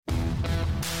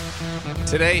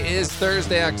Today is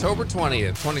Thursday, October 20th,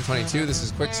 2022. This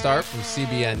is Quick Start from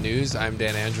CBN News. I'm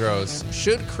Dan Andros.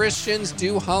 Should Christians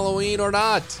do Halloween or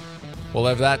not? We'll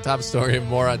have that top story and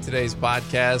more on today's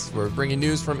podcast. We're bringing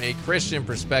news from a Christian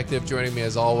perspective. Joining me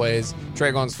as always,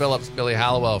 Trey Phillips, Billy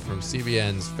Hallowell from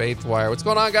CBN's Faith Wire. What's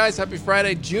going on, guys? Happy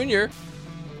Friday, Junior.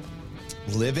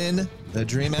 Living the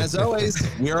dream as always.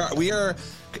 We are.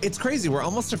 It's crazy. We're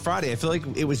almost to Friday. I feel like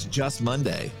it was just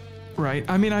Monday. Right.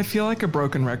 I mean, I feel like a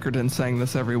broken record in saying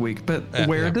this every week, but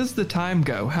where does the time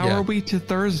go? How are we to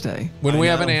Thursday? When we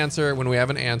have an answer,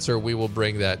 we will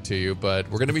bring that to you. But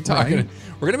we're going to be talking. Right.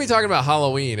 We're going to be talking about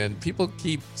Halloween, and people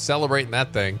keep celebrating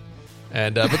that thing.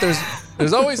 And but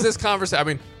there's always this conversation. I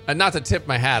mean, not to tip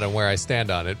my hat on where I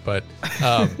stand on it, but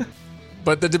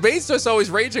the debate's just always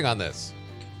raging on this.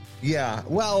 Yeah.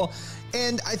 Well.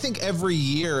 And I think every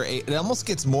year it almost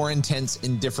gets more intense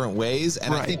in different ways.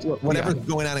 And I think whatever's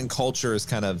going on in culture is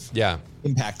kind of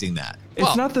impacting that.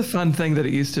 It's not the fun thing that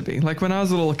it used to be. Like when I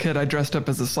was a little kid, I dressed up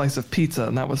as a slice of pizza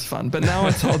and that was fun. But now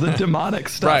it's all the demonic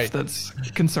stuff that's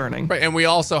concerning. Right. And we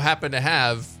also happen to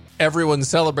have everyone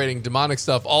celebrating demonic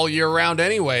stuff all year round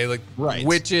anyway, like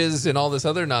witches and all this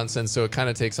other nonsense. So it kind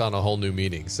of takes on a whole new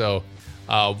meaning. So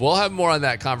we'll have more on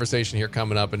that conversation here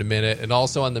coming up in a minute. And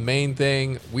also on the main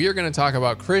thing, we are going to talk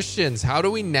about Christians. How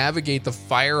do we navigate the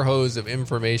fire hose of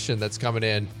information that's coming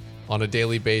in on a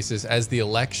daily basis as the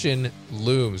election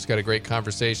looms? Got a great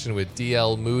conversation with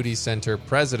D.L. Moody Center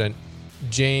President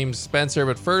James Spencer.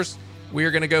 But first, we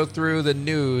are going to go through the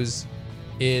news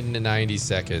in 90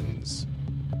 seconds.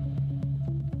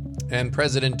 And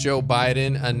President Joe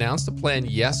Biden announced a plan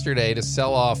yesterday to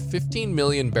sell off 15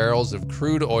 million barrels of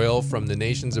crude oil from the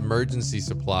nation's emergency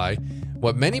supply,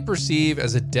 what many perceive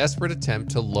as a desperate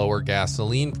attempt to lower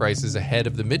gasoline prices ahead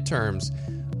of the midterms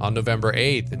on November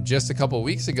 8th. And just a couple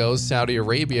weeks ago, Saudi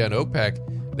Arabia and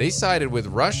OPEC, they sided with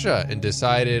Russia and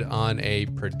decided on a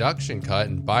production cut,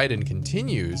 and Biden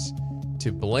continues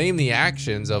to blame the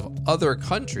actions of other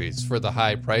countries for the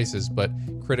high prices, but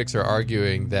critics are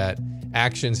arguing that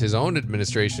actions his own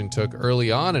administration took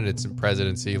early on in its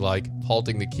presidency, like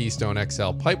halting the Keystone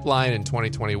XL pipeline in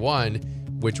 2021,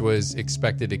 which was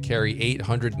expected to carry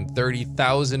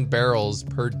 830,000 barrels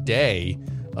per day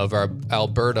of our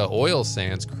Alberta oil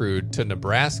sands crude to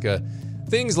Nebraska.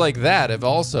 Things like that have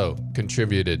also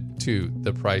contributed to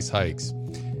the price hikes.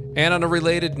 And on a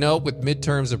related note, with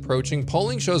midterms approaching,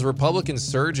 polling shows Republicans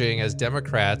surging as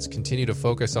Democrats continue to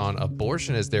focus on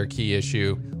abortion as their key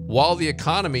issue, while the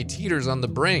economy teeters on the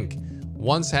brink.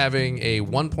 Once having a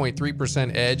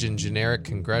 1.3% edge in generic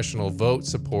congressional vote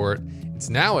support, it's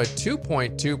now a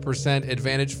 2.2%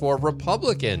 advantage for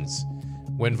Republicans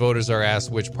when voters are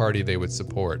asked which party they would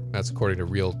support. That's according to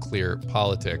Real Clear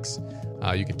Politics.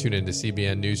 You can tune into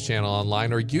CBN News Channel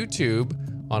online or YouTube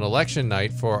on election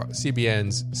night for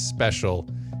CBN's special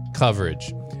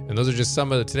coverage. And those are just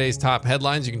some of today's top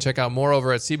headlines. You can check out more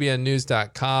over at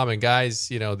cbnnews.com. And guys,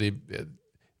 the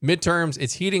midterms,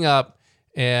 it's heating up,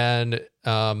 and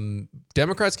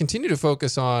Democrats continue to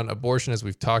focus on abortion, as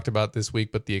we've talked about this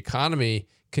week, but the economy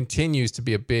continues to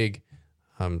be a big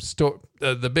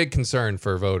the big concern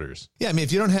for voters. Yeah, I mean,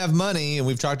 if you don't have money, and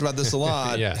we've talked about this a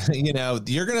lot,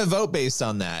 you're going to vote based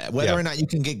on that. Whether or not you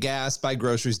can get gas, buy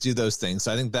groceries, do those things.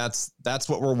 So I think that's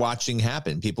what we're watching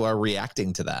happen. People are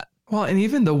reacting to that. Well, and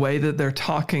even the way that they're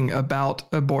talking about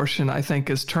abortion, I think,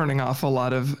 is turning off a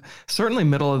lot of certainly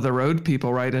middle of the road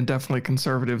people, right? And definitely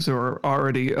conservatives who are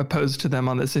already opposed to them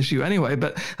on this issue anyway.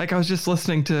 But like I was just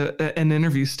listening to an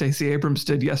interview Stacey Abrams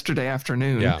did yesterday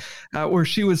afternoon where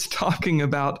she was talking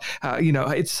about,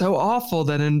 it's so awful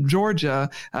that in Georgia,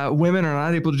 women are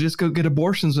not able to just go get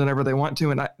abortions whenever they want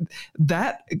to. And I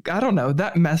don't know,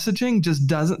 that messaging just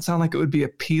doesn't sound like it would be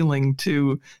appealing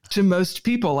to most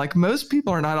people. Like most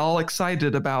people are not all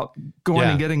excited about going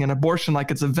and getting an abortion like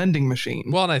it's a vending machine.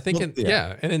 Well, and I think, and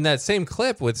in that same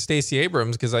clip with Stacey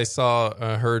Abrams, because I saw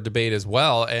her debate as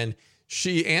well, and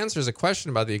she answers a question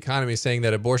about the economy saying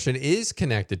that abortion is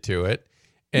connected to it.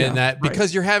 And that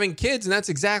because you're having kids, and that's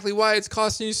exactly why it's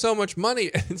costing you so much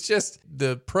money. It's just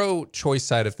the pro-choice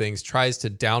side of things tries to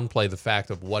downplay the fact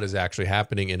of what is actually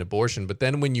happening in abortion. But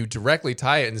then when you directly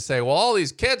tie it and say, well, all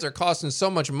these kids are costing so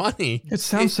much money. It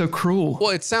sounds so cruel. Well,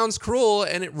 it sounds cruel,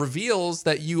 and it reveals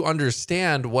that you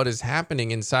understand what is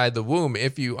happening inside the womb.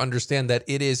 If you understand that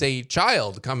it is a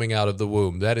child coming out of the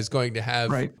womb that is going to have,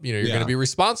 you're going to be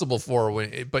responsible for.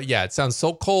 But it sounds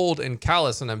so cold and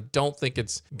callous, and I don't think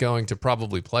it's going to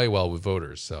probably really play well with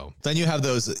voters. So then you have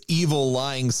those evil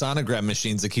lying sonogram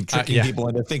machines that keep tricking people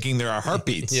into thinking there are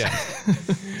heartbeats. Yeah.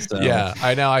 Yeah,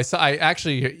 I know. I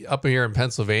actually, up here in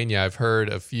Pennsylvania, I've heard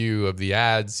a few of the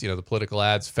ads, the political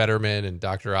ads, Fetterman and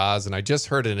Dr. Oz. And I just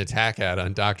heard an attack ad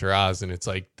on Dr. Oz, and it's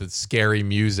like the scary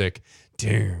music.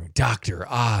 Dude, Dr.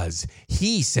 Oz,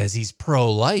 he says he's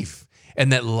pro-life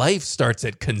and that life starts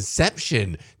at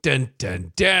conception. Dun,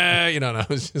 dun, dun. And I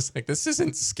was just like, this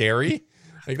isn't scary.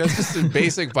 Like, that's just in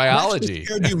basic biology.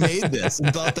 Scared you made this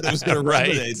and thought that it was going to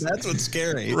resonate. That's what's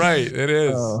scary. Right, it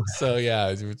is. Oh. So, yeah,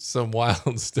 it's some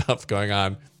wild stuff going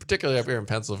on, particularly up here in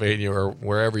Pennsylvania or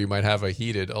wherever you might have a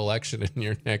heated election in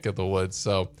your neck of the woods.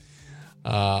 So,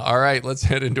 all right, let's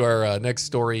head into our next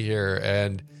story here.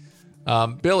 And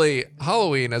Billy,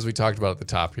 Halloween, as we talked about at the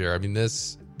top here, I mean,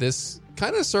 this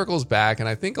kind of circles back, and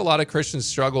I think a lot of Christians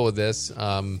struggle with this.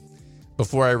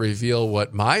 Before I reveal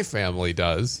what my family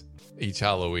does each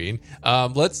Halloween,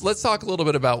 let's talk a little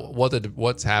bit about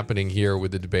what's happening here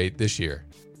with the debate this year.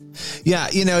 Yeah,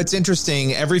 it's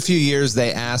interesting. Every few years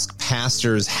they ask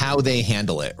pastors how they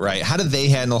handle it, right? How do they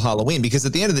handle Halloween? Because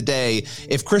at the end of the day,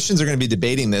 if Christians are going to be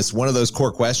debating this, one of those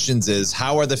core questions is,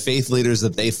 how are the faith leaders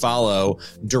that they follow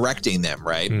directing them,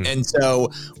 right? And so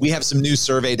we have some new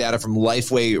survey data from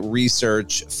Lifeway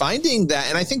Research finding that,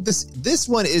 and I think this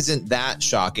one isn't that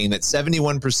shocking, that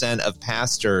 71% of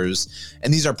pastors,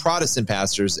 and these are Protestant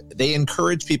pastors, they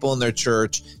encourage people in their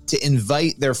church to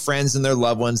invite their friends and their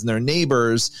loved ones and their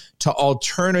neighbors to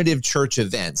alternative church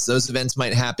events. Those events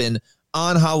might happen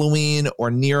on Halloween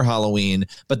or near Halloween,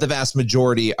 but the vast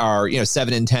majority are,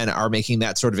 7 in 10 are making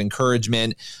that sort of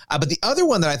encouragement. But the other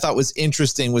one that I thought was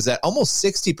interesting was that almost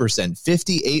 60%,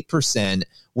 58%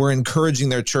 were encouraging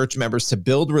their church members to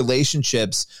build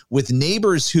relationships with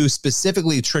neighbors who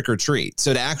specifically trick or treat.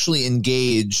 So to actually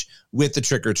engage with the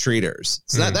trick or treaters.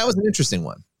 So that was an interesting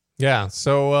one. Yeah.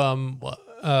 So,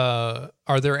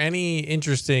 are there any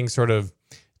interesting sort of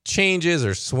changes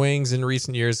or swings in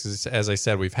recent years? 'Cause as I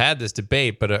said, we've had this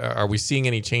debate, but are we seeing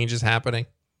any changes happening?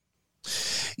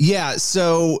 Yeah,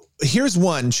 so here's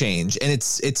one change, and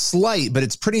it's slight, but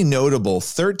it's pretty notable.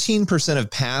 13%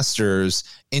 of pastors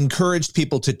encouraged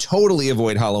people to totally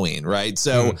avoid Halloween, right?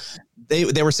 So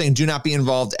they were saying, do not be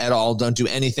involved at all. Don't do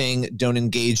anything. Don't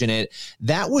engage in it.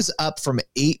 That was up from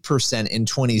 8% in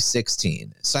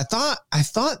 2016. So I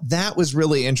thought that was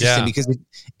really interesting because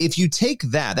if you take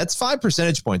that's 5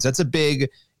 percentage points. That's a big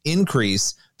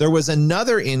increase. There was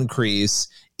another increase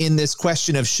in this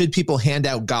question of, should people hand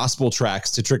out gospel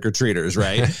tracts to trick-or-treaters,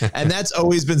 right? And that's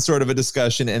always been sort of a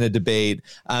discussion and a debate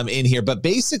in here. But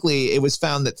basically, it was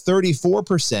found that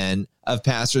 34% of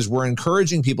pastors were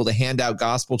encouraging people to hand out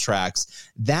gospel tracts.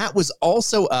 That was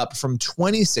also up from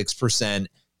 26%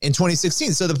 in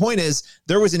 2016. So the point is,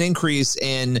 there was an increase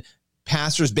in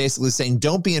pastors basically saying,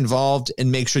 don't be involved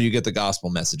and make sure you get the gospel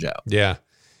message out. Yeah.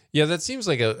 Yeah, that seems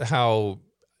like how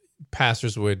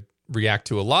pastors would react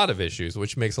to a lot of issues,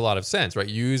 which makes a lot of sense, right?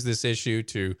 Use this issue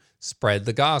to spread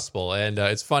the gospel. And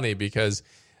it's funny because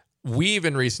we've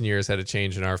in recent years had a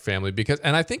change in our family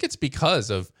and I think it's because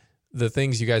of the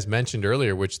things you guys mentioned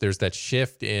earlier, which there's that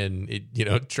shift in,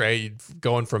 trade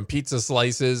going from pizza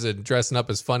slices and dressing up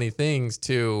as funny things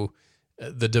to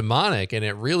the demonic and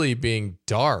it really being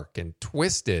dark and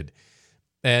twisted.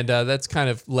 And that's kind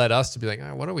of led us to be like,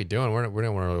 what are we doing? We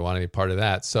don't really want any part of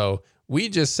that. So we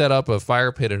just set up a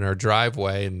fire pit in our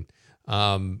driveway, and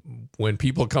when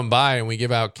people come by and we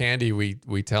give out candy,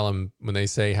 we tell them when they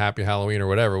say Happy Halloween or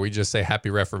whatever, we just say Happy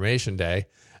Reformation Day,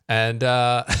 and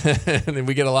and then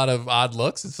we get a lot of odd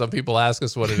looks, and some people ask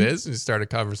us what it is, and start a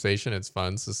conversation. It's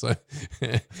fun. So,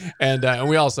 and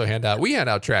we also hand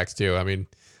out tracts too. I mean,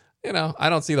 I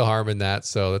don't see the harm in that.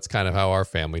 So that's kind of how our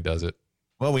family does it.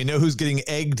 Well, we know who's getting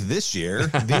egged this year.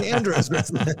 The Andros.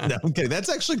 No, I'm kidding. That's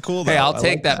actually cool, though. Hey, I'll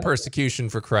take that persecution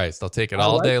for Christ. I'll take it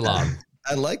all day long.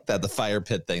 I like that, the fire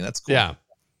pit thing. That's cool. Yeah.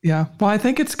 Yeah. Well, I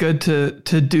think it's good to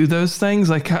do those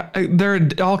things. Like there are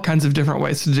all kinds of different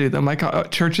ways to do them. Like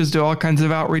churches do all kinds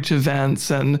of outreach events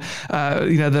and,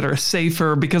 that are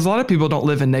safer because a lot of people don't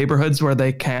live in neighborhoods where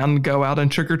they can go out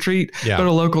and trick or treat, but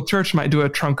a local church might do a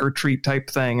trunk or treat type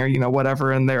thing or,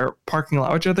 whatever in their parking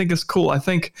lot, which I think is cool. I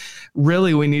think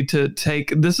really we need to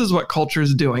this is what culture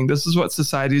is doing. This is what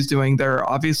society is doing. There are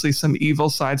obviously some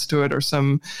evil sides to it or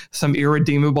some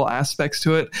irredeemable aspects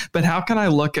to it, but how can I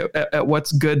look at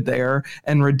what's good there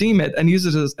and redeem it and use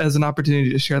it as an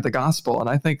opportunity to share the gospel? And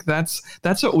I think that's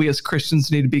what we as Christians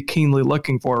need to be keenly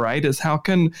looking for, right? Is how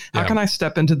can I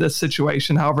step into this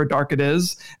situation, however dark it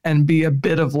is, and be a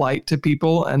bit of light to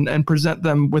people and present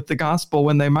them with the gospel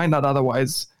when they might not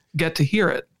otherwise get to hear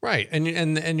it. Right.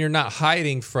 And you're not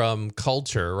hiding from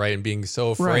culture, right? And being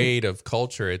so afraid of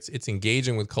culture. It's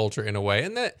engaging with culture in a way.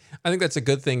 And that, I think that's a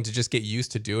good thing to just get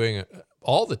used to doing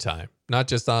all the time, not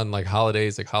just on like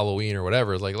holidays like Halloween or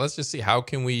whatever. Like, let's just see, how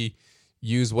can we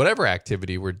use whatever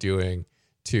activity we're doing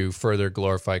to further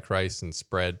glorify Christ and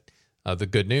spread the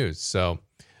good news. So,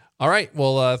 all right.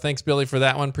 Well, thanks, Billy, for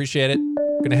that one. Appreciate it.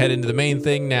 We're going to head into the main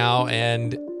thing now.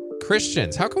 And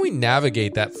Christians, how can we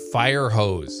navigate that fire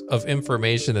hose of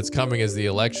information that's coming as the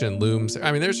election looms?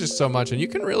 I mean, there's just so much, and you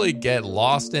can really get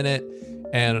lost in it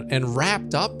and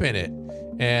wrapped up in it.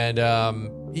 And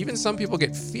even some people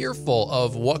get fearful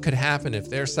of what could happen if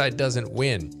their side doesn't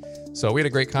win. So we had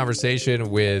a great conversation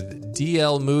with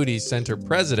D.L. Moody Center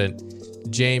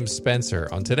President James Spencer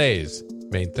on today's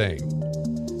main thing.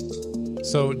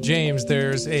 So, James,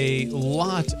 there's a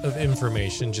lot of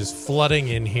information just flooding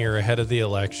in here ahead of the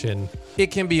election. It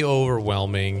can be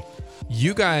overwhelming.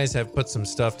 You guys have put some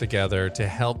stuff together to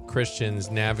help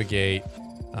Christians navigate,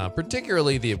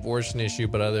 particularly the abortion issue,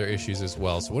 but other issues as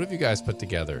well. So what have you guys put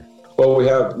together? Well,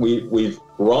 we've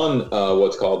run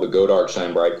what's called the Go Dark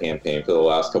Shine Bright campaign for the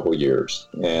last couple of years.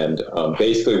 And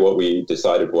basically what we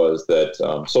decided was that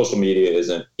social media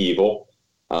isn't evil.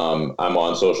 I'm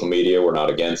on social media. We're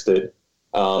not against it.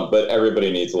 But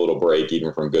everybody needs a little break,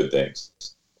 even from good things.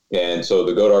 And so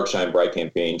the Go Dark Shine Bright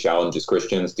campaign challenges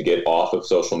Christians to get off of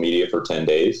social media for 10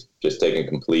 days, just take a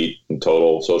complete and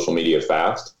total social media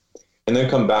fast, and then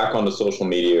come back onto social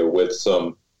media with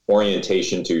some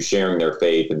orientation to sharing their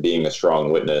faith and being a strong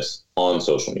witness on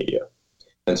social media.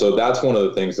 And so that's one of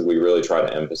the things that we really try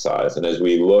to emphasize. And as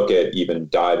we look at even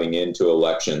diving into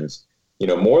elections,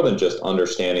 more than just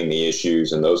understanding the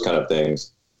issues and those kind of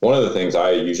things, one of the things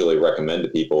I usually recommend to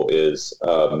people is,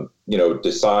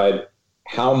 decide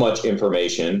how much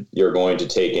information you're going to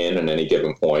take in at any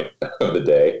given point of the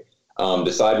day.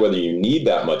 Decide whether you need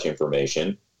that much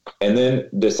information, and then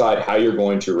decide how you're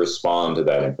going to respond to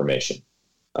that information.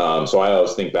 So I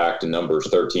always think back to Numbers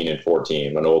 13 and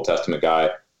 14, an Old Testament guy.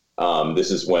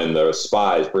 This is when the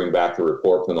spies bring back the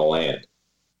report from the land.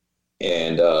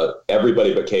 And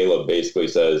everybody but Caleb basically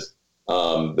says,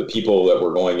 the people that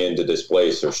we're going in to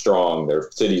displace are strong.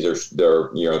 Their cities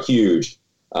they're huge.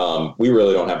 We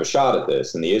really don't have a shot at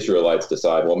this. And the Israelites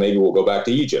decide, well, maybe we'll go back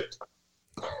to Egypt,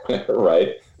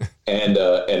 right?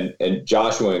 And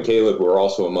Joshua and Caleb, who are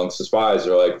also amongst the spies,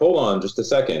 are like, hold on just a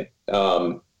second.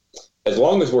 As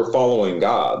long as we're following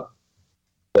God,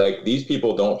 like, these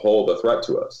people don't hold a threat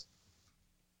to us.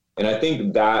 And I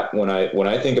think that when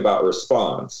I think about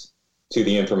response to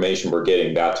the information we're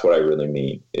getting, that's what I really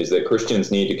mean, is that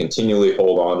Christians need to continually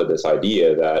hold on to this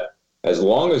idea that as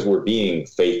long as we're being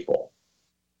faithful,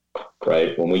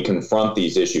 right, when we confront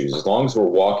these issues, as long as we're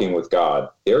walking with God,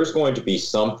 there's going to be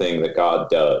something that God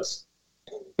does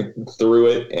through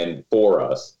it and for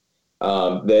us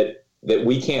that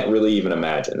we can't really even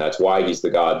imagine. That's why he's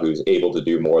the God who's able to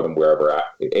do more than we're ever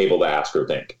able to ask or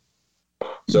think.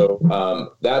 So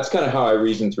that's kind of how I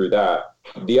reason through that.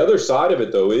 The other side of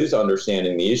it, though, is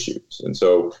understanding the issues. And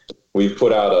so we've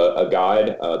put out a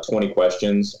guide, 20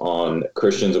 questions on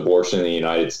Christians' abortion in the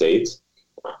United States.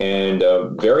 And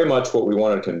very much what we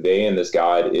want to convey in this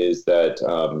guide is that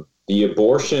the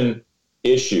abortion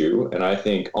issue, and I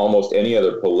think almost any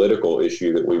other political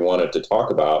issue that we wanted to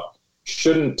talk about,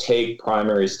 shouldn't take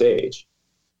primary stage.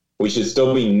 We should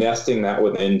still be nesting that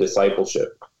within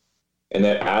discipleship. And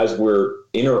that as we're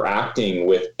interacting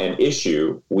with an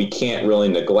issue, we can't really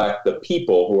neglect the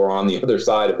people who are on the other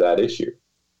side of that issue.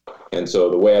 And so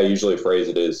the way I usually phrase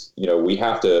it is, we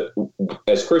have to,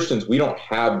 as Christians, we don't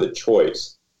have the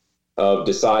choice of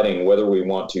deciding whether we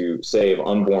want to save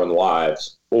unborn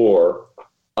lives or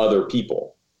other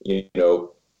people. We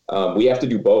have to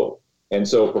do both. And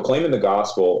so proclaiming the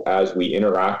gospel as we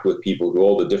interact with people who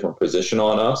hold a different position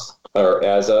on us or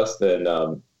as us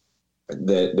than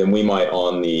we might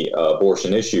on the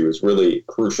abortion issue is really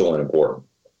crucial and important.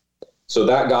 So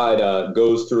that guide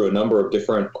goes through a number of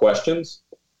different questions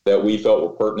that we felt were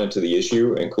pertinent to the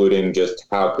issue, including just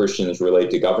how Christians relate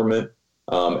to government,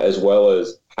 as well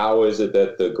as how is it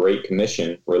that the Great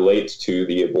Commission relates to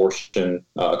the abortion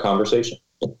conversation.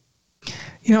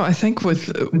 I think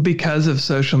because of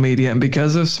social media and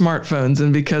because of smartphones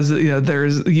and because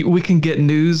we can get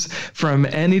news from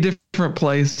any different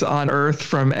place on Earth,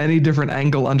 from any different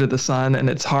angle under the sun, and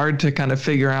it's hard to kind of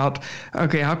figure out,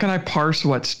 okay, how can I parse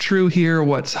what's true here,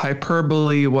 what's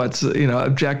hyperbole, what's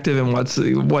objective, and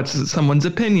what's someone's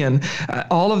opinion.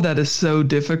 All of that is so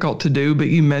difficult to do. But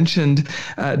you mentioned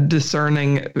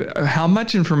discerning how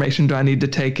much information do I need to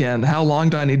take in, how long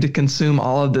do I need to consume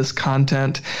all of this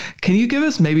content. Can you give us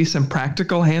us maybe some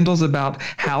practical handles about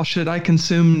how should I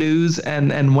consume news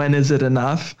and when is it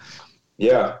enough?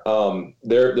 Yeah,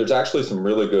 there's actually some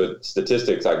really good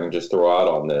statistics I can just throw out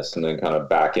on this and then kind of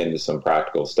back into some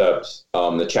practical steps.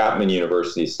 The Chapman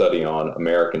University study on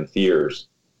American fears,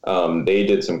 they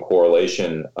did some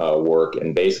correlation work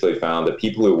and basically found that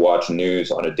people who watch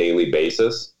news on a daily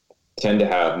basis tend to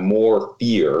have more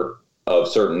fear of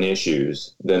certain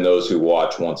issues than those who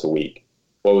watch once a week.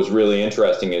 What was really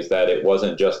interesting is that it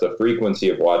wasn't just the frequency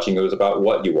of watching, it was about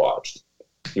what you watched.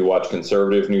 If you watch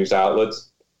conservative news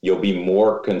outlets, you'll be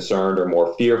more concerned or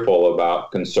more fearful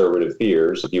about conservative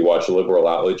fears. If you watch liberal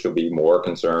outlets, you'll be more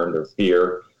concerned or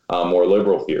fear more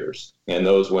liberal fears. And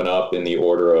those went up in the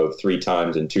order of 3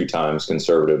 times and 2 times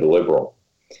conservative to liberal.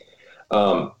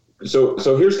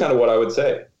 So here's kind of what I would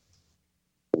say.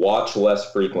 Watch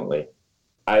less frequently.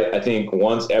 I think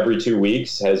once every 2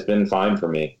 weeks has been fine for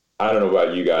me. I don't know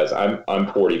about you guys.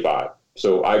 I'm 45.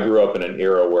 So I grew up in an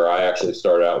era where I actually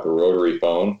started out with a rotary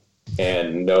phone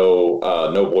and no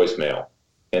voicemail,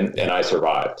 and I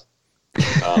survived.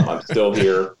 I'm still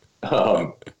here.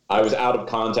 I was out of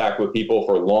contact with people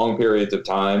for long periods of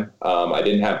time. I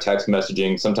didn't have text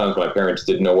messaging. Sometimes my parents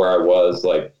didn't know where I was.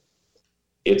 Like,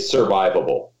 it's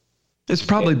survivable. It's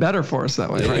probably better for us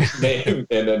that way, right?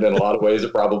 And in a lot of ways,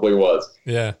 it probably was.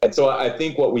 Yeah. And so I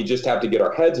think what we just have to get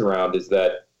our heads around is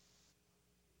that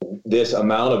this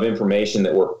amount of information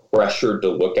that we're pressured to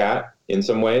look at in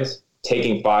some ways,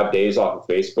 taking 5 days off of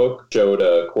Facebook showed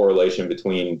a correlation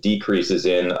between decreases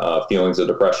in feelings of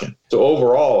depression. So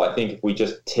overall, I think if we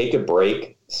just take a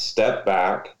break, step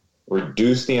back,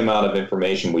 reduce the amount of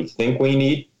information we think we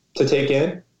need to take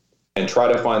in, and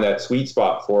try to find that sweet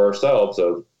spot for ourselves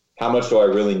of how much do I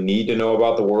really need to know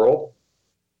about the world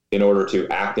in order to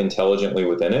act intelligently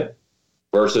within it,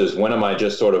 versus when am I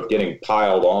just sort of getting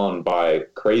piled on by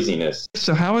craziness.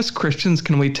 So how as Christians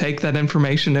can we take that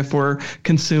information if we're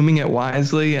consuming it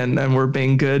wisely and we're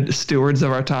being good stewards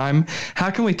of our time? How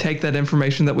can we take that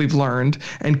information that we've learned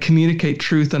and communicate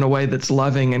truth in a way that's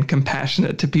loving and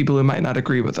compassionate to people who might not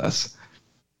agree with us?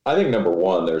 I think number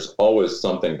one, there's always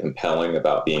something compelling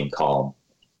about being calm.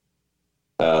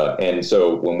 And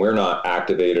so when we're not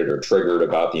activated or triggered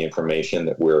about the information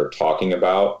that we're talking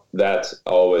about, that's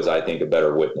always, I think, a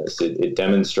better witness. It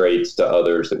demonstrates to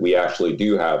others that we actually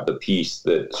do have the peace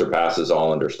that surpasses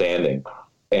all understanding,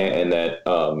 and that,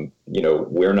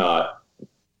 we're not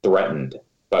threatened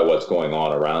by what's going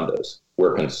on around us.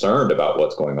 We're concerned about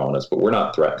what's going on us, but we're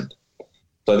not threatened.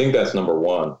 So I think that's number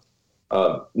one.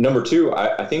 Number two,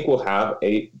 I think we'll have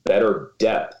a better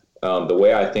depth. The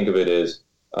way I think of it is,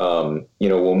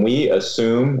 when we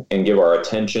assume and give our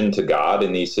attention to God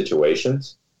in these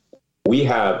situations, we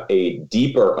have a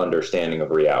deeper understanding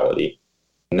of reality,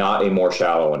 not a more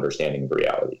shallow understanding of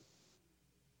reality.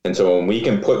 And so when we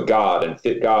can put God and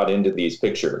fit God into these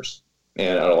pictures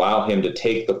and allow him to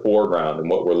take the foreground in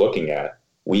what we're looking at,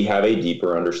 we have a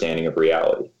deeper understanding of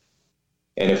reality.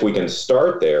 And if we can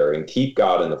start there and keep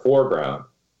God in the foreground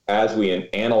as we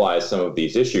analyze some of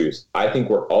these issues, I think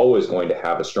we're always going to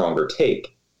have a stronger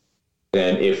take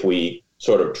than if we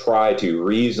sort of try to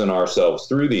reason ourselves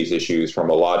through these issues from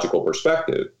a logical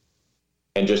perspective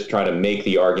and just try to make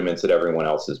the arguments that everyone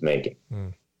else is making.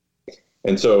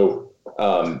 And so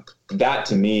that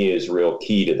to me is real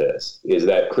key to this, is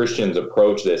that Christians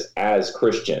approach this as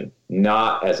Christian,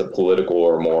 not as a political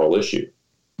or moral issue.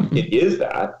 It is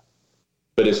that,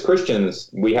 but as Christians,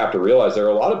 we have to realize there are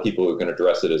a lot of people who can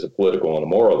address it as a political and a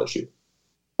moral issue.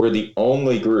 We're the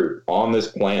only group on this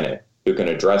planet who can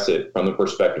address it from the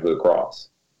perspective of the cross.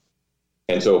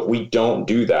 And so if we don't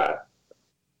do that,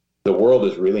 the world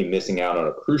is really missing out on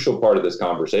a crucial part of this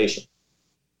conversation.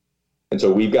 And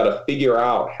so we've got to figure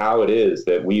out how it is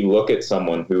that we look at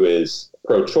someone who is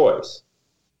pro-choice,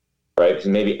 right? Who's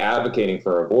maybe advocating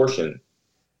for abortion,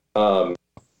 and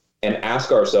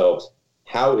ask ourselves,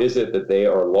 how is it that they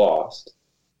are lost?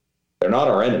 They're not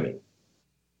our enemy.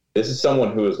 This is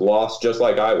someone who is lost just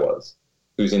like I was,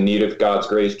 who's in need of God's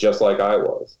grace just like I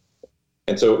was.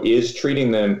 And so is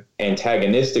treating them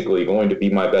antagonistically going to be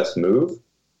my best move?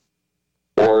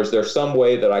 Or is there some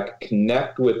way that I could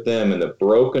connect with them in the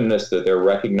brokenness that they're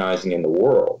recognizing in the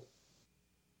world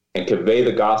and convey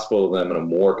the gospel to them in a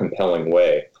more compelling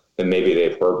way than maybe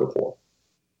they've heard before?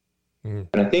 And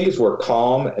I think as we're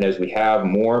calm and as we have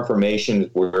more information,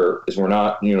 as we're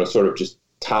not, sort of just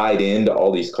tied into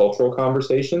all these cultural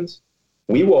conversations,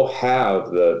 we will have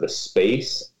the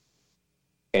space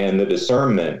and the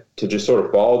discernment to just sort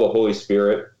of follow the Holy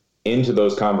Spirit into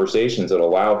those conversations and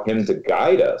allow him to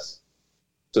guide us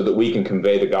so that we can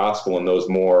convey the gospel in those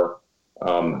more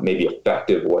maybe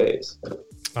effective ways.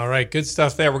 All right, good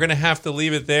stuff there. We're going to have to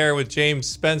leave it there with James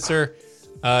Spencer.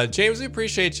 James, we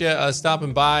appreciate you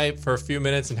stopping by for a few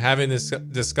minutes and having this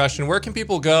discussion. Where can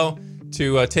people go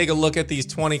to take a look at these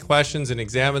 20 questions and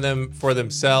examine them for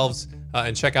themselves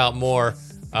and check out more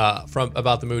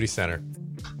about the Moody Center?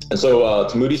 And so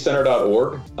it's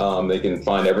moodycenter.org. They can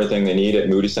find everything they need at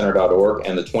moodycenter.org.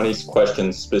 And the 20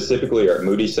 questions specifically are at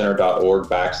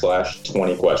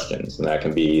moodycenter.org/20 questions. And that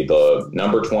can be the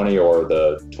number 20 or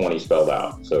the 20 spelled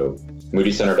out. So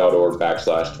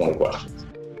moodycenter.org/20 questions.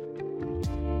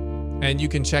 And you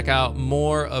can check out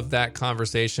more of that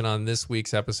conversation on this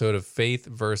week's episode of Faith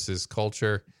versus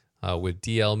Culture with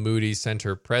D.L. Moody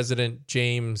Center President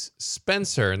James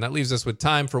Spencer. And that leaves us with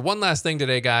time for one last thing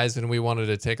today, guys. And we wanted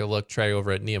to take a look, Trey,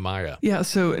 over at Nehemiah. Yeah,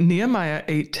 so Nehemiah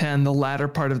 8:10, the latter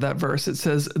part of that verse, it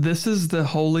says, this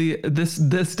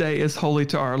day is holy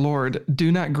to our Lord.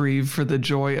 Do not grieve, for the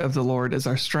joy of the Lord is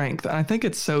our strength. And I think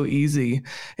it's so easy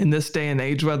in this day and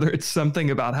age, whether it's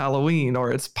something about Halloween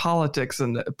or it's politics,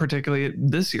 and particularly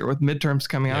this year with midterms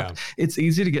coming up, it's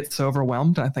easy to get so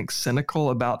overwhelmed, I think cynical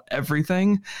about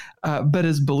everything. But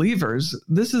as believers,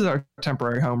 this is our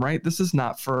temporary home, right? This is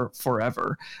not for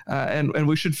forever. And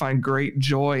we should find great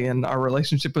joy in our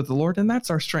relationship with the Lord. And that's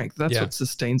our strength. That's what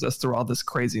sustains us through all this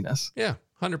craziness. Yeah,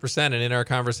 100%. And in our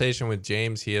conversation with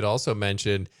James, he had also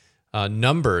mentioned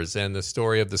Numbers and the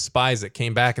story of the spies that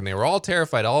came back, and they were all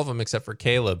terrified, all of them except for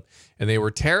Caleb. And they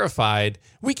were terrified,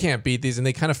 we can't beat these. And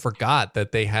they kind of forgot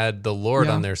that they had the Lord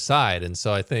on their side. And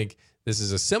so I think this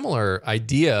is a similar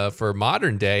idea for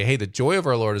modern day. Hey, the joy of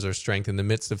our Lord is our strength in the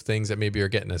midst of things that maybe are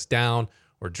getting us down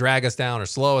or drag us down or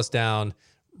slow us down.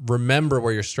 Remember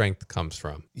where your strength comes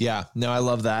from. Yeah, no, I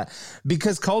love that,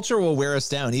 because culture will wear us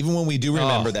down. Even when we do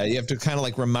remember that, you have to kind of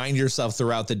like remind yourself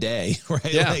throughout the day,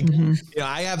 right? Yeah. Like,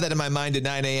 I have that in my mind at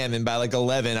 9 a.m. and by like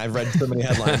 11, I've read so many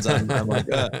headlines. I'm like,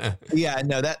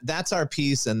 that's our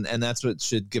peace. And that's what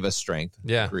should give us strength.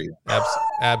 Yeah, Agreed.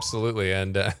 Absolutely.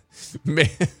 And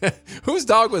whose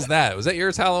dog was that? Was that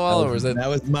yours, Hallowell, or was it? That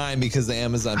was mine, because the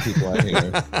Amazon people are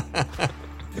here.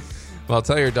 Well,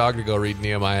 tell your dog to go read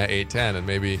Nehemiah 8:10, and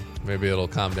maybe it'll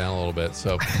calm down a little bit.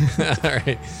 So, all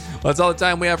right. Well, that's all the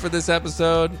time we have for this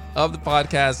episode of the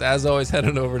podcast. As always, head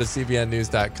on over to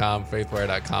cbnnews.com,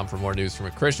 faithwire.com for more news from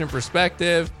a Christian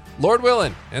perspective. Lord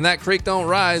willing, and that creek don't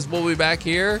rise. We'll be back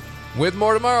here with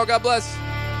more tomorrow. God bless.